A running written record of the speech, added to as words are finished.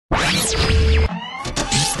All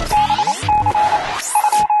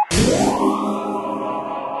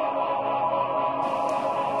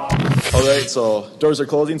right, so doors are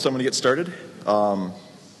closing, so I'm going to get started. My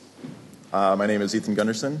name is Ethan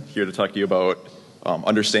Gunderson, here to talk to you about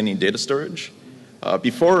understanding data storage.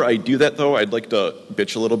 Before I do that, though, I'd like to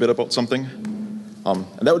bitch a little bit about something, and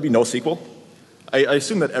that would be NoSQL. I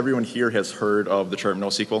assume that everyone here has heard of the term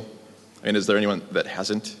NoSQL. And is there anyone that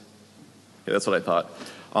hasn't? Okay, that's what I thought.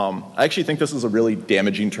 I actually think this is a really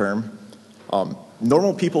damaging term.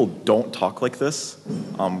 Normal people don't talk like this.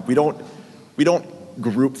 We don't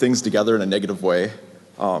group things together in a negative way.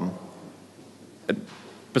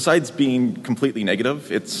 Besides being completely negative,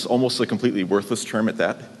 it's almost a completely worthless term at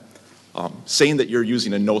that. Saying that you're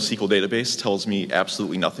using a NoSQL database tells me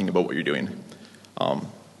absolutely nothing about what you're doing.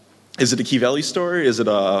 Is it a key-value store? Is it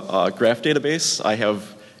a graph database? I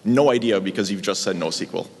have no idea because you've just said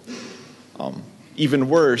NoSQL. Even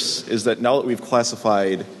worse is that now that we've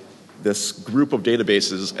classified this group of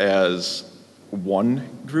databases as one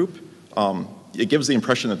group, it gives the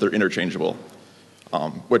impression that they're interchangeable,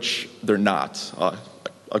 which they're not.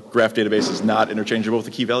 A graph database is not interchangeable with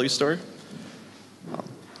a key-value store.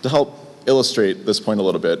 To help illustrate this point a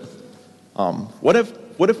little bit, what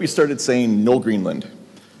if we started saying no Greenland?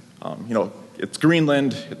 You know, it's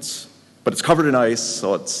Greenland, but it's covered in ice,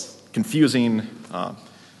 so it's confusing.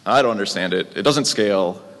 I don't understand it. It doesn't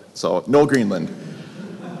scale, so no Greenland.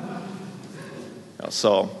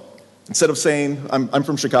 So instead of saying I'm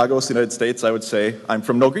from Chicago, it's the United States, I would say I'm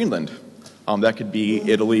from no Greenland. That could be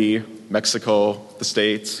Italy, Mexico, the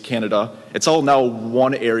States, Canada. It's all now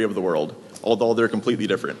one area of the world, although they're completely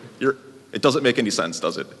different. It doesn't make any sense,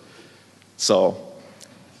 does it? So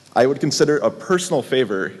I would consider a personal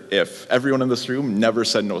favor if everyone in this room never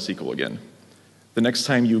said NoSQL again. The next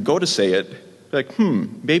time you go to say it, be like,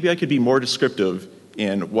 maybe I could be more descriptive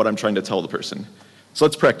in what I'm trying to tell the person. So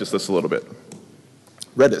let's practice this a little bit.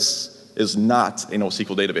 Redis is not a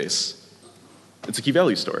NoSQL database. It's a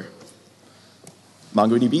key-value store.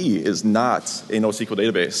 MongoDB is not a NoSQL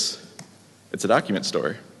database. It's a document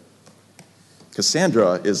store.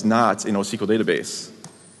 Cassandra is not a NoSQL database.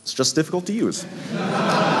 It's just difficult to use.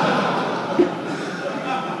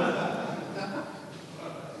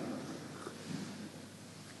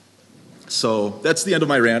 So that's the end of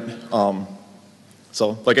my rant.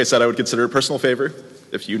 So like I said, I would consider it a personal favor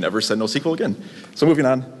if you never said NoSQL again. So moving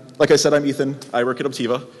on. Like I said, I'm Ethan. I work at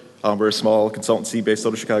Optiva. We're a small consultancy based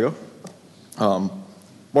out of Chicago.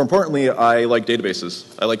 More importantly, I like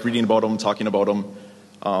databases. I like reading about them, talking about them.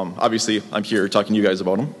 Obviously, I'm here talking to you guys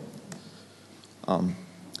about them.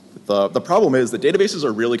 The problem is that databases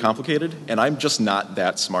are really complicated, and I'm just not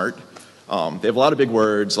that smart. They have a lot of big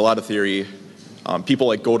words, a lot of theory. People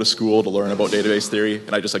like go to school to learn about database theory,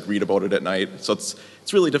 and I just like read about it at night. So it's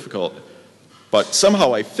really difficult. But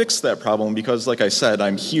somehow I fixed that problem because, like I said,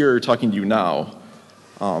 I'm here talking to you now.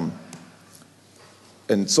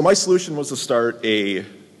 And so my solution was to start a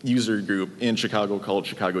user group in Chicago called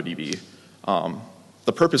ChicagoDB.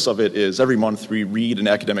 The purpose of it is every month we read an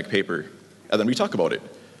academic paper, and then we talk about it.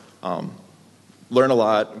 Learn a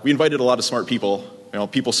lot. We invited a lot of smart people,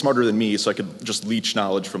 people smarter than me, so I could just leech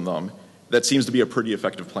knowledge from them. That seems to be a pretty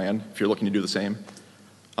effective plan if you're looking to do the same.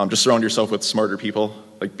 Just surround yourself with smarter people,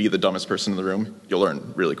 like be the dumbest person in the room. You'll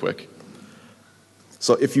learn really quick.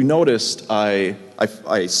 So if you noticed, I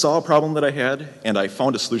saw a problem that I had, and I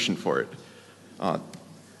found a solution for it.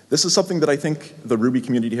 This is something that I think the Ruby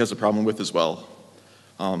community has a problem with as well.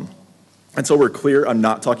 And so we're clear on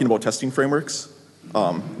not talking about testing frameworks.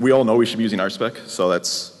 We all know we should be using RSpec, so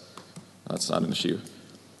that's not an issue.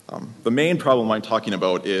 The main problem I'm talking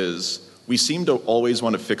about is we seem to always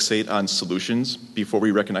want to fixate on solutions before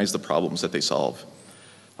we recognize the problems that they solve.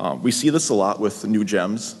 We see this a lot with new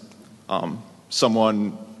gems.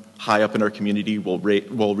 Someone high up in our community will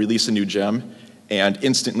release a new gem, and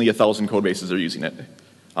instantly 1,000 code bases are using it,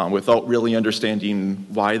 without really understanding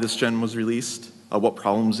why this gem was released, what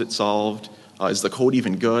problems it solved, is the code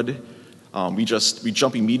even good? We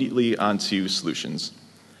jump immediately onto solutions.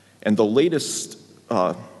 And the latest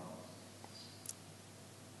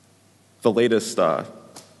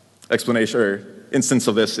explanation or instance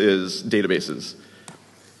of this is databases.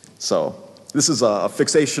 So this is a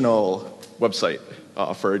fixational website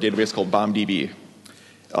for a database called BombDB.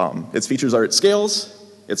 Its features are it scales,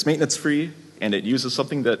 it's maintenance free, and it uses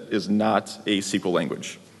something that is not a SQL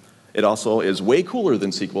language. It also is way cooler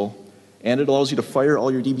than SQL, and it allows you to fire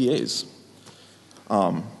all your DBAs.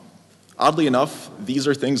 Oddly enough, these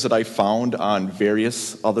are things that I found on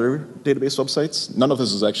various other database websites. None of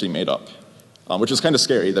this is actually made up, which is kind of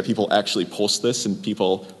scary that people actually post this and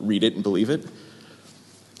people read it and believe it.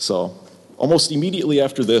 So almost immediately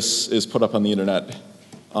after this is put up on the internet,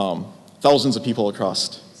 thousands of people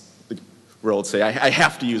across the world say, I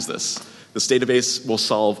have to use this. This database will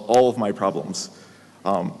solve all of my problems.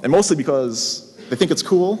 And mostly because they think it's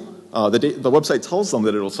cool. The website tells them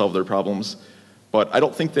that it'll solve their problems, but I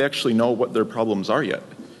don't think they actually know what their problems are yet.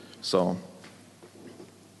 So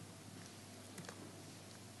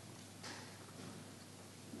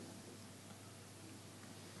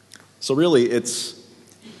really, it's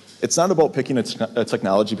not about picking a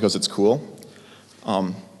technology because it's cool.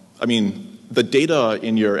 I mean, the data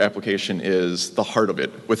in your application is the heart of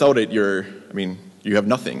it. Without it, you have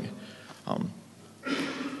nothing.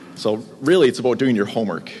 So really, it's about doing your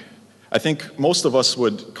homework. I think most of us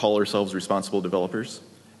would call ourselves responsible developers.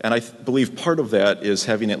 And I believe part of that is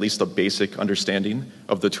having at least a basic understanding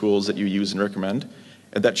of the tools that you use and recommend.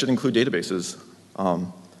 And that should include databases.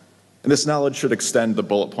 And this knowledge should extend the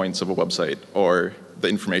bullet points of a website or the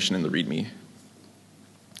information in the README.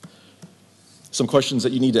 Some questions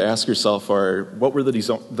that you need to ask yourself are, what were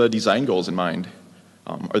the design goals in mind?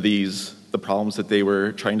 Are these the problems that they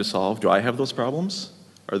were trying to solve? Do I have those problems?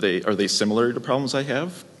 Are they similar to problems I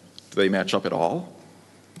have? Do they match up at all?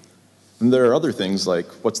 And there are other things like,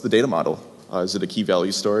 what's the data model? Is it a key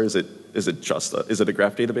value store? Is it a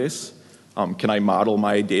graph database? Can I model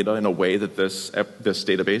my data in a way that this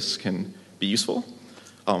database can be useful?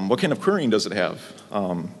 What kind of querying does it have?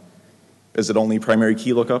 Is it only primary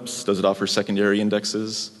key lookups? Does it offer secondary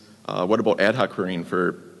indexes? What about ad hoc querying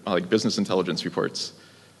for like business intelligence reports?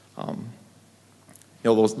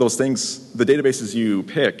 Those things, the databases you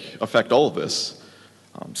pick affect all of this.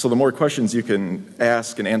 So the more questions you can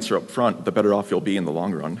ask and answer up front, the better off you'll be in the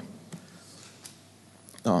long run.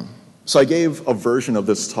 So I gave a version of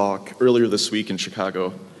this talk earlier this week in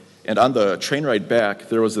Chicago, and on the train ride back,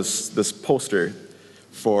 there was this poster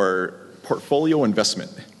for portfolio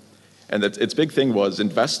investment. And its big thing was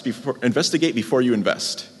investigate before you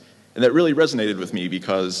invest. And that really resonated with me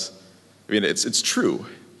because, it's true.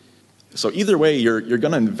 So either way, you're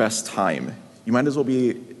gonna invest time. You might as well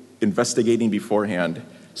be investigating beforehand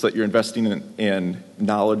so that you're investing in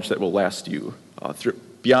knowledge that will last you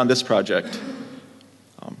beyond this project.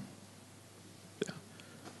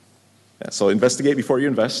 So investigate before you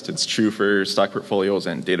invest. It's true for stock portfolios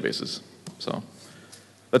and databases. So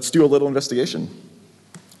let's do a little investigation.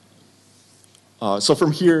 So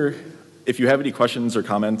from here, if you have any questions or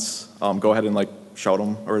comments, go ahead and shout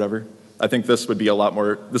them or whatever. I think this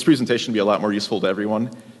presentation would be a lot more useful to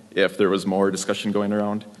everyone if there was more discussion going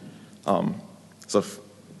around. So if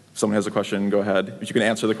someone has a question, go ahead. If you can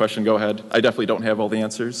answer the question, go ahead. I definitely don't have all the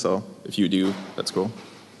answers, so if you do, that's cool.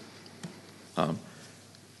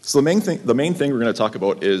 So the main thing we're going to talk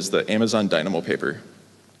about is the Amazon Dynamo paper.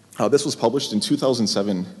 This was published in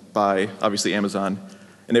 2007 by, obviously, Amazon,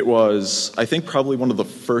 and it was, I think, probably one of the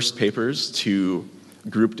first papers to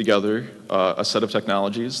group together a set of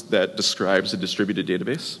technologies that describes a distributed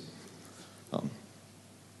database.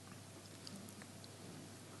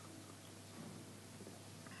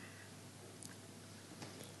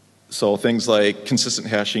 So things like consistent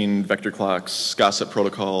hashing, vector clocks, gossip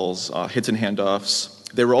protocols, hits and handoffs,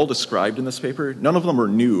 they were all described in this paper. None of them are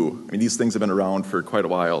new. These things have been around for quite a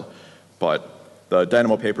while, but the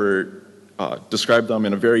Dynamo paper described them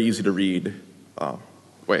in a very easy to read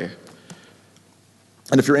way.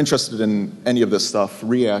 And if you're interested in any of this stuff,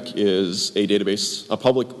 REAC is a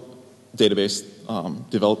public database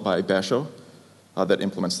developed by Basho that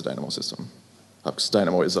implements the Dynamo system. Because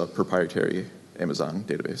Dynamo is a proprietary Amazon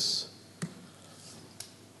database.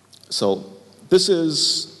 So this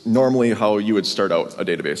is normally how you would start out a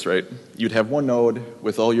database, right? You'd have one node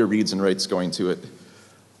with all your reads and writes going to it.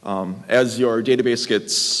 As your database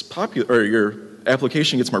gets popular, or your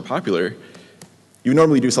application gets more popular, you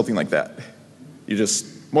normally do something like that. You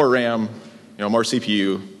just, more RAM, more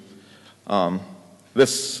CPU.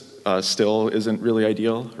 This still isn't really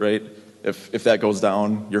ideal, right? If that goes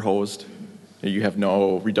down, you're hosed. You have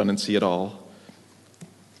no redundancy at all.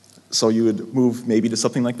 So you would move maybe to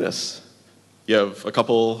something like this. You have a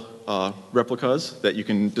couple replicas that you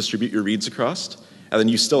can distribute your reads across, and then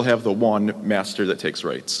you still have the one master that takes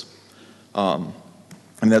writes. And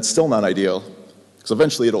that's still not ideal, because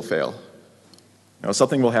eventually it'll fail.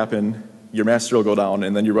 Something will happen, your master will go down,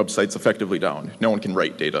 and then your website's effectively down. No one can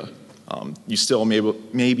write data. You still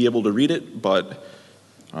may be able to read it, but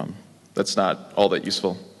that's not all that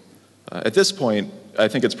useful. At this point, I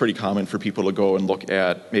think it's pretty common for people to go and look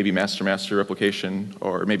at maybe master-master replication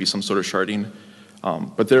or maybe some sort of sharding.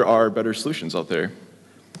 But there are better solutions out there.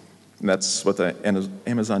 And that's what the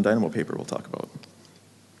Amazon Dynamo paper will talk about.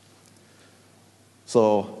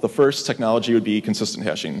 So the first technology would be consistent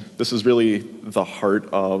hashing. This is really the heart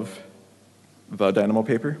of the Dynamo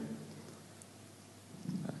paper.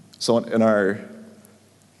 So in our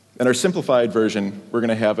simplified version, we're going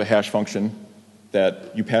to have a hash function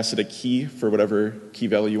that you pass it a key for whatever key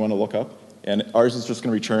value you want to look up, and ours is just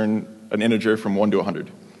going to return an integer from 1 to 100.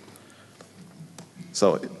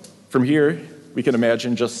 So from here, we can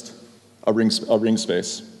imagine just a ring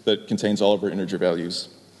space that contains all of our integer values.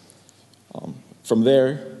 From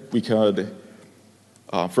there, we could,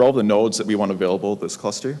 for all the nodes that we want available, this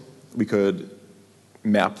cluster, we could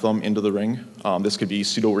map them into the ring. This could be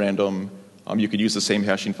pseudo-random. You could use the same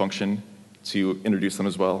hashing function to introduce them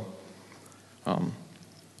as well.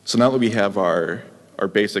 So now that we have our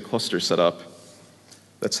basic cluster set up,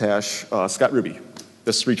 let's hash Scott Ruby.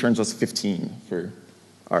 This returns us 15 for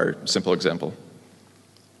our simple example.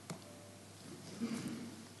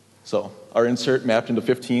 So our insert mapped into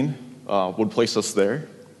 15 would place us there.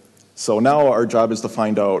 So now our job is to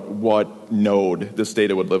find out what node this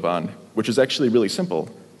data would live on, which is actually really simple.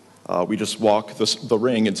 We just walk the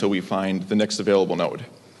ring until we find the next available node.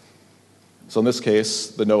 So in this case,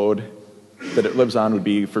 the node that it lives on would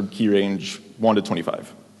be for key range 1 to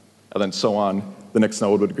 25. And then so on, the next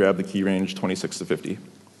node would grab the key range 26 to 50.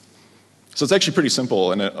 So it's actually pretty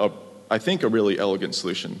simple and I think a really elegant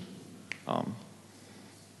solution.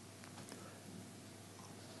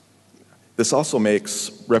 This also makes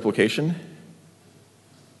replication,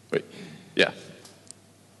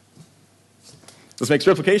 This makes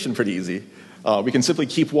replication pretty easy. We can simply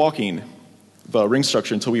keep walking the ring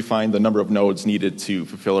structure until we find the number of nodes needed to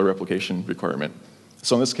fulfill our replication requirement.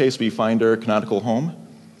 So in this case, we find our canonical home,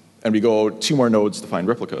 and we go 2 more nodes to find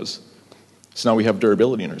replicas. So now we have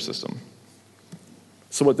durability in our system.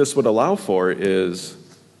 So what this would allow for is,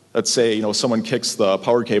 let's say someone kicks the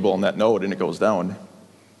power cable on that node and it goes down.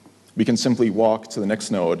 We can simply walk to the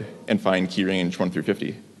next node and find key range 1 through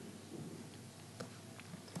 50.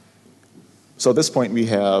 So at this point, we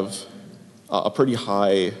have a pretty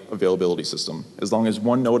high availability system. As long as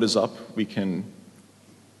one node is up, we can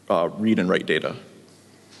read and write data.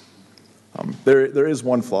 There is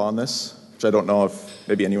one flaw in this, which I don't know if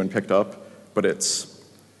maybe anyone picked up, but if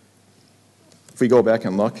we go back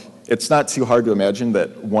and look, it's not too hard to imagine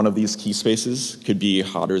that one of these key spaces could be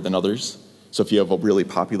hotter than others. So if you have a really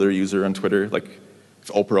popular user on Twitter, like if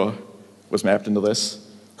Oprah was mapped into this,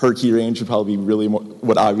 her key range would probably be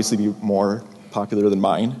would obviously be more popular than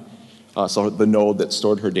mine. So the node that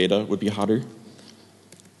stored her data would be hotter.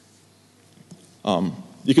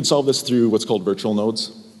 You could solve this through what's called virtual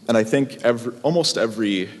nodes. And I think almost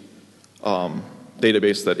every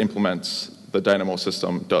database that implements the Dynamo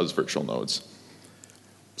system does virtual nodes.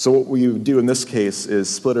 So what we would do in this case is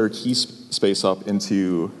split our key space up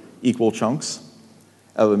into equal chunks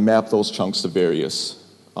and then map those chunks to various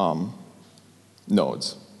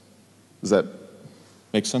nodes. Does that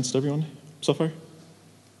make sense to everyone so far?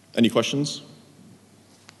 Any questions?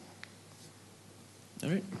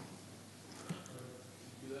 All right.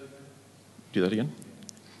 Do that again?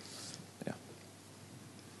 Yeah.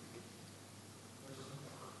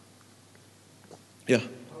 Yeah.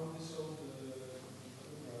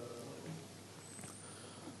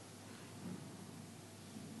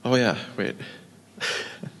 Oh yeah, wait.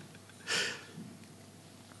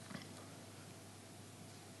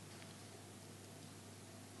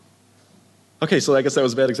 Okay, so I guess that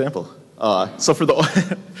was a bad example. So for the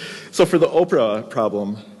Oprah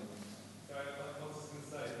problem. So I was just going to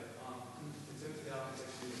say that in terms of the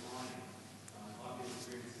architecture you're defining, I've been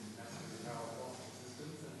experiencing massively power processing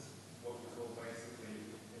systems, and it's what we call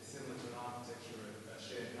basically, it's similar to an architecture of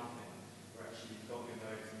shared nothing, where actually you've got your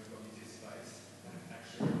nodes and you've got your disk space, and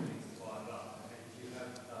actually everything's divided up. And if you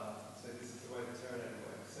have, so this is the way the Teradata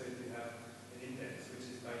works. So if you have an index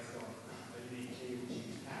which is based on a unique key which you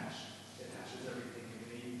can hash, it hashes everything in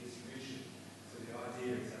an even distribution. So the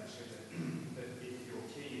idea is actually that if your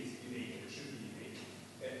key is unique, it should be unique,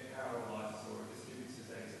 it parallelizes or distributes the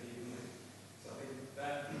data evenly. So I think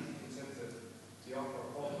that, in terms of the Opera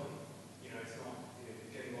problem, it's not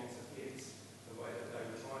getting lots of hits. The way that they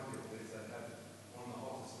were trying to build it is they have on the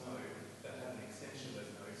hottest node, they have an extension of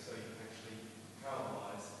those nodes, so you can actually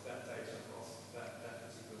parallelize that data across that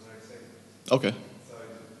particular node segment. Okay. So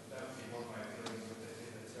that would be one way of dealing with it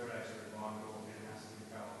in a Teradata environment or in a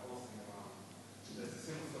massively parallel processing environment. There's a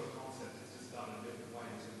similar sort of concept, it's just done in a different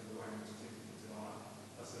way in terms of the way in which it's implemented on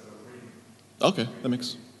a sort of a ring. Okay, that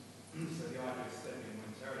makes. So the idea of stepping in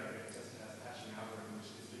when Teradata it just has a hashing algorithm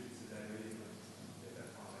which distributes the data evenly, if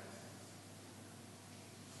that kind of makes sense.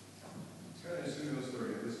 It's kind of a similar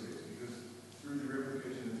story in this case, because through the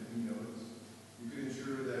replication between nodes, you can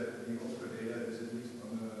ensure that the Oprah data is at least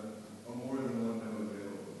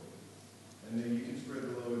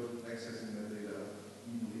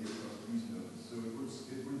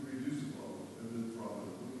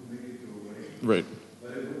Right.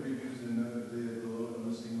 But it would reduce the load on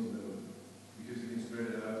a single node because you can spread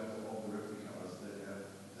it out to all the replicas that have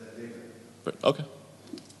that data. Right. Okay.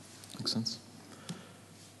 Makes sense.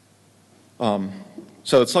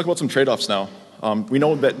 So let's talk about some trade-offs now. We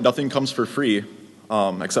know that nothing comes for free,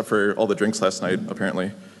 except for all the drinks last night,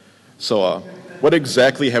 apparently. So what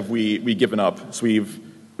exactly have we given up? So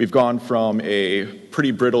we've gone from a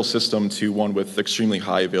pretty brittle system to one with extremely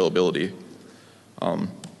high availability.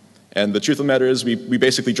 And the truth of the matter is we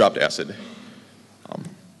basically dropped acid.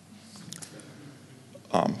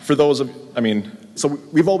 For those of, so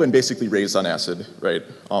we've all been basically raised on acid, right?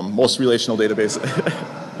 Most relational databases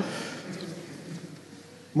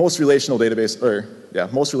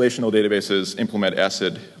implement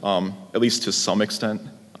acid, at least to some extent.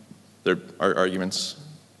 There are arguments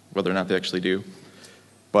whether or not they actually do.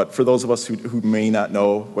 But for those of us who may not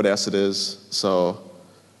know what acid is, so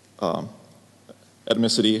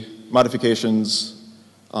atomicity, modifications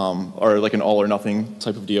are like an all or nothing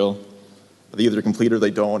type of deal. They either complete or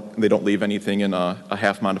they don't, and they don't leave anything in a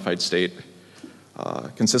half modified state.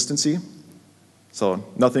 Consistency, so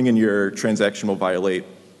nothing in your transaction will violate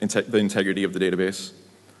the integrity of the database.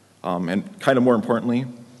 And kind of more importantly,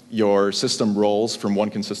 your system rolls from one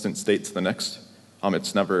consistent state to the next.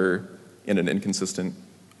 It's never in an inconsistent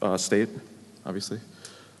state, obviously.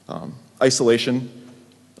 Isolation,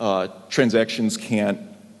 transactions can't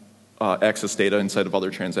access data inside of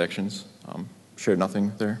other transactions. Share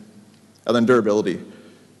nothing there. And then durability.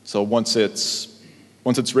 So once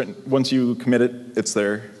written, once you commit it, it's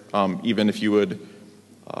there. Even if you would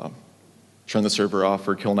turn the server off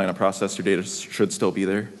or kill 9 a process, your data should still be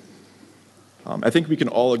there. I think we can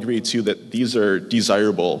all agree too that these are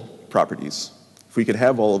desirable properties. If we could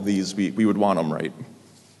have all of these, we would want them, right?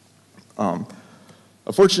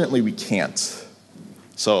 Unfortunately, we can't.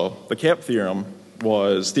 So the CAP theorem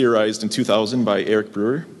was theorized in 2000 by Eric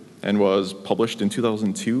Brewer and was published in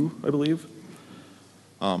 2002, I believe.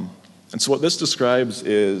 And so what this describes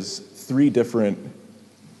is 3 different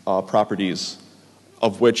properties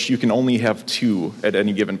of which you can only have 2 at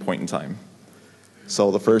any given point in time.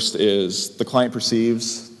 So the first is the client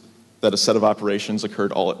perceives that a set of operations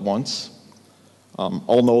occurred all at once.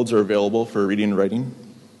 All nodes are available for reading and writing,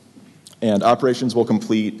 and operations will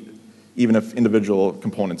complete even if individual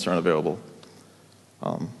components aren't available.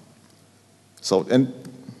 So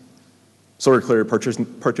we're clear,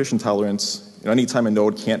 partition tolerance. Anytime a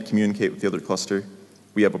node can't communicate with the other cluster,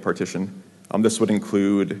 we have a partition. This would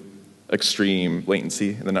include extreme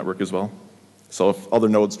latency in the network as well. So if other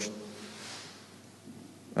nodes,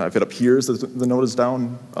 if it appears that the node is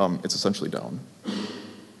down, it's essentially down.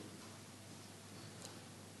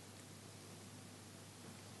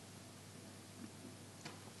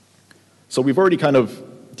 So we've already kind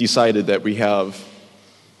of decided that we have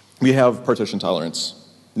partition tolerance.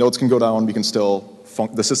 Nodes can go down, we can still,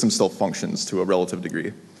 the system still functions to a relative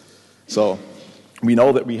degree. So we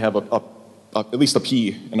know that we have at least a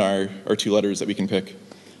P in our 2 letters that we can pick.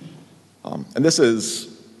 And this is,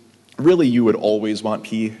 really you would always want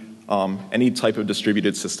P. Any type of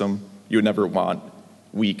distributed system, you would never want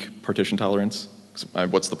weak partition tolerance.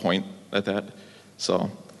 What's the point at that? So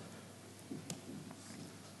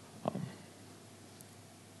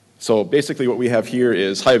basically what we have here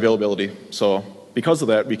is high availability. So because of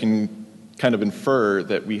that, we can kind of infer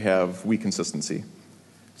that we have weak consistency.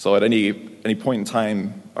 So at any point in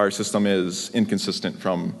time, our system is inconsistent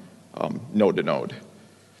from node to node.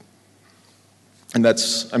 And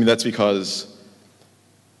that's because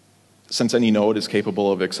since any node is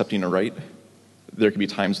capable of accepting a write, there could be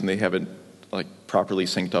times when they haven't properly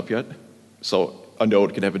synced up yet. So a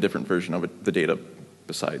node could have a different version of the data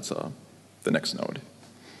besides the next node.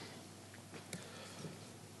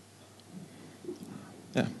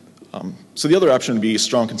 Yeah. So the other option would be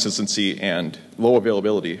strong consistency and low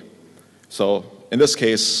availability. So in this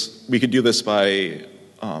case, we could do this by,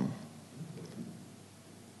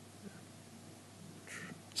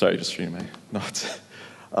 sorry, just reading my notes.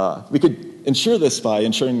 We could ensure this by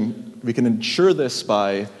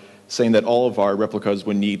saying that all of our replicas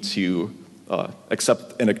would need to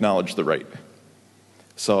accept and acknowledge the write.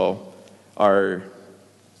 So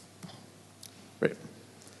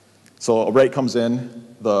So a write comes in,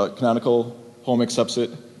 the canonical home accepts it,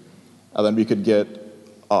 and then we could get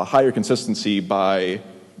a higher consistency by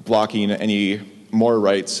blocking any more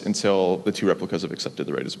writes until the 2 replicas have accepted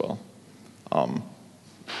the write as well.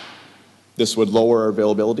 This would lower our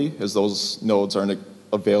availability as those nodes aren't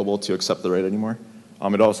available to accept the write anymore.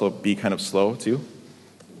 It'd also be kind of slow too.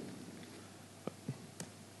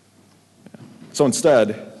 So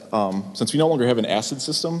instead, since we no longer have an ACID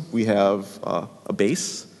system, we have a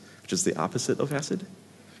base, which which is the opposite of acid.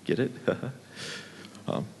 Get it?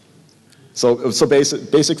 So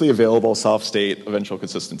basically available soft state eventual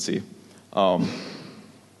consistency.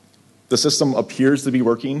 The system appears to be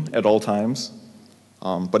working at all times,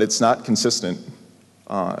 but it's not consistent,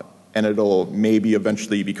 and it'll maybe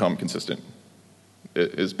eventually become consistent,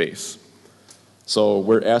 is base. So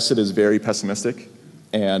where acid is very pessimistic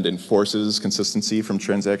and enforces consistency from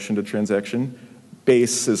transaction to transaction,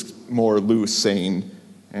 base is more loose, saying,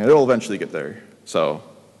 and it'll eventually get there, so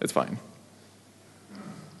it's fine.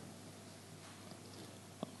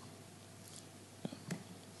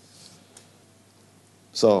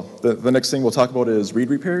 So the next thing we'll talk about is read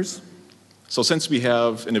repairs. So since we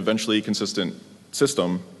have an eventually consistent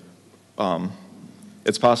system,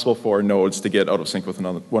 it's possible for nodes to get out of sync with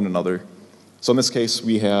one another. So in this case,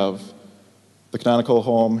 we have the canonical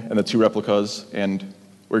home and the two replicas, and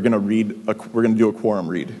we're going to do a quorum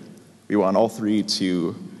read. We want all three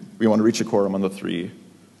we want to reach a quorum on the three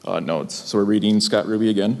nodes. So we're reading Scott Ruby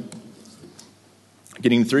again,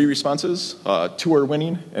 getting 3 responses. 2 are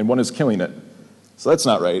winning, and 1 is killing it. So that's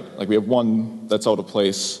not right. Like, we have 1 that's out of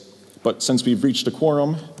place, but since we've reached a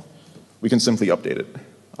quorum, we can simply update it.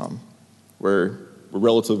 We're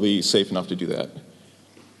relatively safe enough to do that.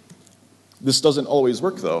 This doesn't always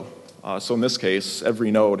work, though. So in this case,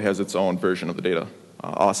 every node has its own version of the data.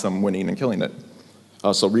 Awesome, winning, and killing it.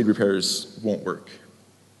 So read repairs won't work.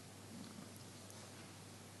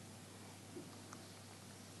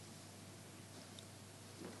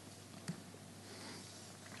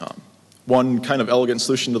 One kind of elegant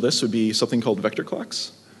solution to this would be something called vector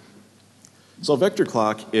clocks. So a vector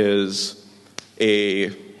clock is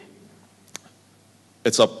it's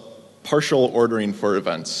a partial ordering for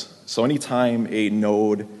events. So anytime a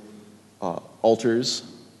node alters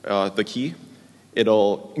the key,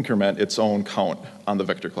 it'll increment its own count on the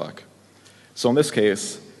vector clock. So in this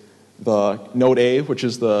case, the node A, which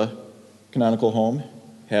is the canonical home,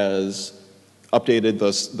 has updated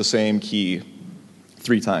the same key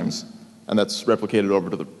 3 times. And that's replicated over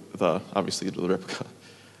to obviously to the replica.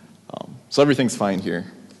 So everything's fine here.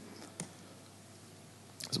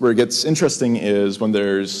 So where it gets interesting is when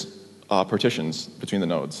there's partitions between the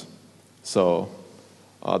nodes. So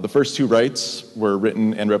the first 2 writes were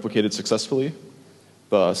written and replicated successfully.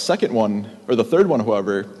 The second one, or the third one,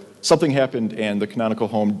 however, something happened and the canonical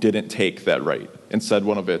home didn't take that write. Instead,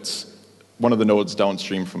 one of the nodes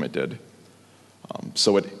downstream from it did.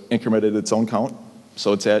 So it incremented its own count.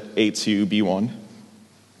 So it's at A2, B1.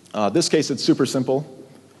 This case, it's super simple.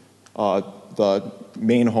 The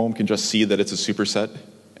main home can just see that it's a superset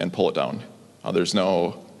and pull it down. There's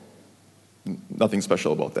nothing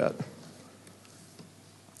special about that.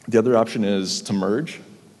 The other option is to merge.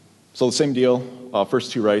 So the same deal.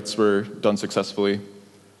 First 2 writes were done successfully.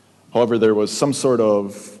 However, there was some sort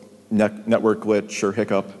of network glitch or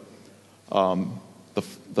hiccup.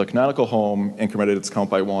 The canonical home incremented its count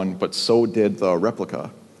by 1, but so did the replica.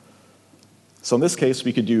 So in this case,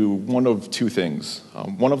 we could do one of 2 things.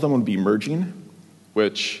 One of them would be merging,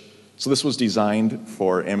 so this was designed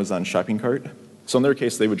for Amazon shopping cart. So in their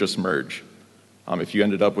case, they would just merge. If you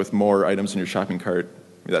ended up with more items in your shopping cart,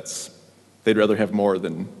 they'd rather have more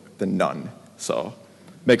than none. So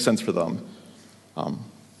it makes sense for them.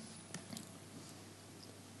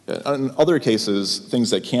 In other cases,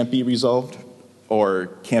 things that can't be resolved or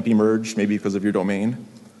can't be merged, maybe because of your domain,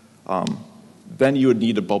 then you would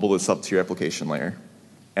need to bubble this up to your application layer,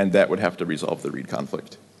 and that would have to resolve the read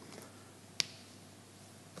conflict.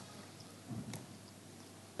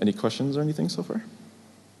 Any questions or anything so far?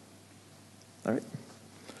 All right.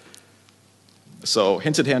 So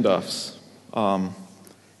hinted handoffs.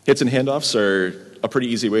 Hits and handoffs are a pretty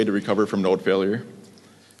easy way to recover from node failure.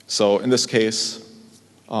 So in this case,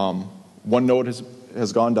 one node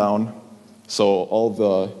has gone down, so all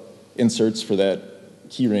the inserts for that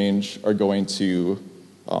key range are going to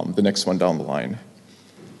the next one down the line.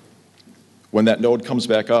 When that node comes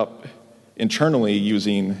back up, internally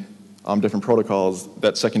using different protocols,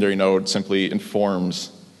 that secondary node simply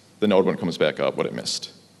informs the node when it comes back up what it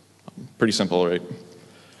missed. Pretty simple, right?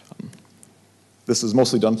 This is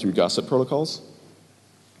mostly done through gossip protocols.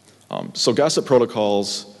 So gossip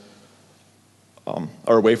protocols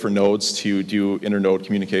are a way for nodes to do inter-node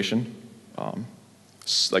communication.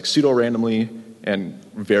 Like pseudo-randomly and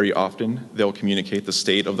very often, they'll communicate the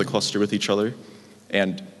state of the cluster with each other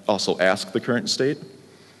and also ask the current state.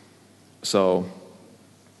 So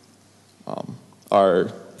our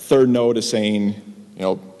third node is saying,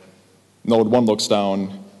 node 1 looks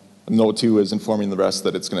down, node 2 is informing the rest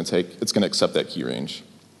that it's going to accept that key range.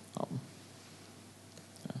 Yeah.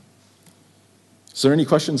 Is there any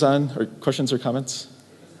questions or comments?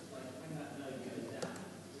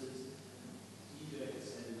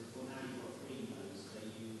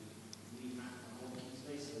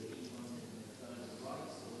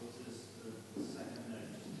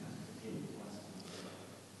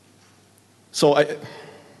 So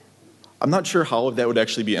I'm not sure how that would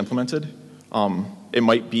actually be implemented. It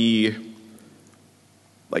might be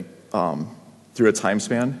like through a time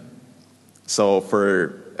span. So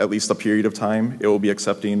for at least a period of time, it will be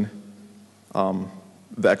accepting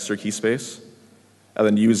the extra key space, and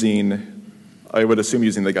then I would assume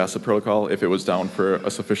using the gossip protocol, if it was down for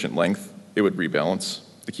a sufficient length, it would rebalance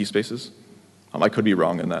the key spaces. I could be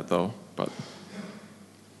wrong in that though, but.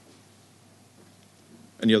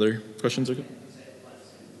 Any other questions? Or?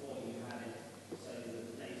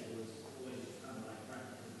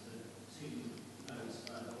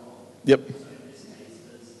 Yep.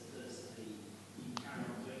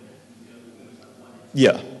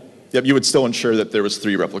 Yeah. Yep, you would still ensure that there was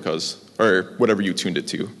 3 replicas, or whatever you tuned it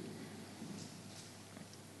to.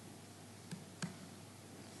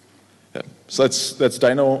 Yeah. So that's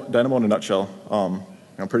Dynamo in a nutshell.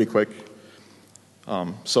 Pretty quick.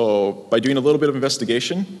 So by doing a little bit of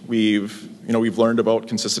investigation, we've learned about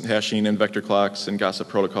consistent hashing and vector clocks and gossip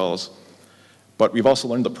protocols, but we've also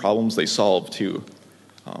learned the problems they solve too.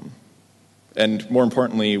 And more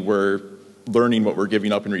importantly, we're learning what we're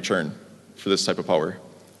giving up in return for this type of power.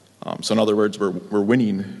 So in other words, we're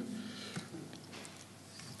winning.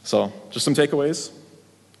 So just some takeaways.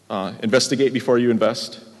 Investigate before you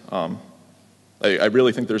invest. I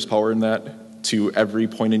really think there's power in that to every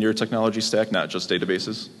point in your technology stack, not just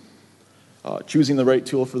databases. Choosing the right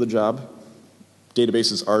tool for the job.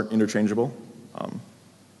 Databases aren't interchangeable.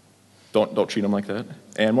 Don't treat them like that.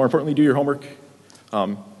 And more importantly, do your homework.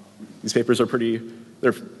 These papers are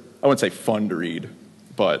I wouldn't say fun to read,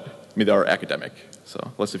 but I mean, they are academic. So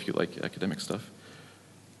unless if you like academic stuff.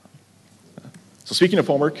 So speaking of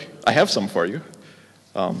homework, I have some for you.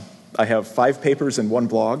 I have 5 papers in 1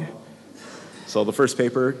 blog. So the first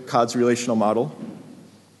paper, COD's relational model.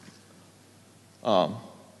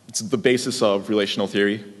 It's the basis of relational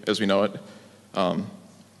theory as we know it. And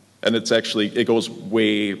it goes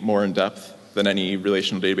way more in depth than any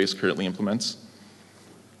relational database currently implements.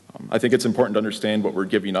 I think it's important to understand what we're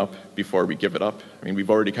giving up before we give it up. I mean,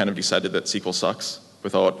 we've already kind of decided that SQL sucks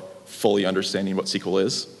without fully understanding what SQL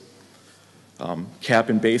is. Cap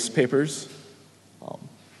and base papers.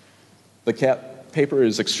 The cap paper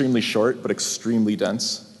is extremely short, but extremely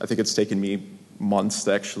dense. I think it's taken me months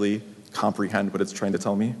to actually comprehend what it's trying to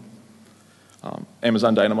tell me.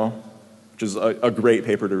 Amazon Dynamo, which is a great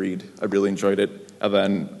paper to read. I really enjoyed it. And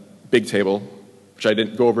then Bigtable, which I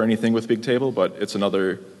didn't go over anything with Bigtable, but it's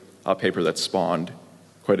another paper that spawned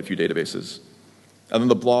quite a few databases. And then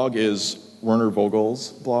the blog is Werner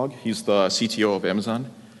Vogel's blog. He's the CTO of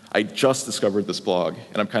Amazon. I just discovered this blog,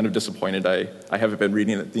 and I'm kind of disappointed I haven't been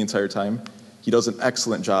reading it the entire time. He does an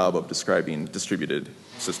excellent job of describing distributed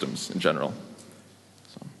systems in general.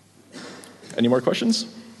 So, any more questions?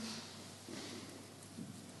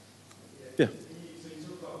 Yeah. So you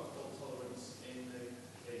talk about fault tolerance in the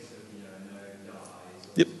case of node dies.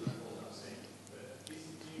 Yep. But do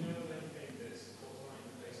you know of anything that's fault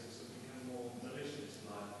tolerant in the case of something kind of more malicious,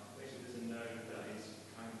 like basically there's a node that is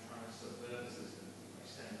kind of trying to subvert the system, like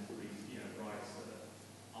send writes that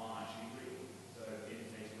aren't actually real. So in a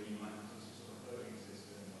case where you might have some sort of voting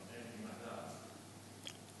system or anything like that.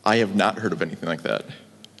 I have not heard of anything like that.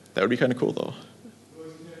 That would be kind of cool, though.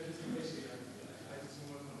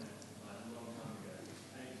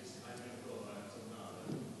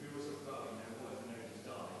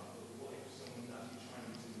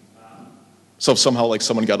 So if somehow like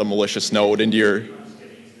someone got a malicious node into your...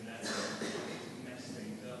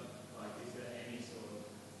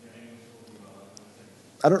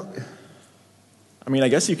 I mean, I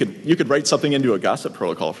guess you could write something into a gossip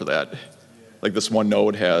protocol for that. Like this one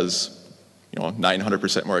node has,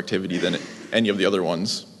 900% more activity than any of the other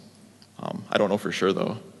ones. I don't know for sure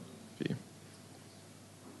though.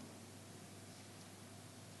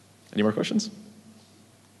 Any more questions?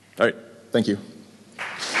 All right, thank you.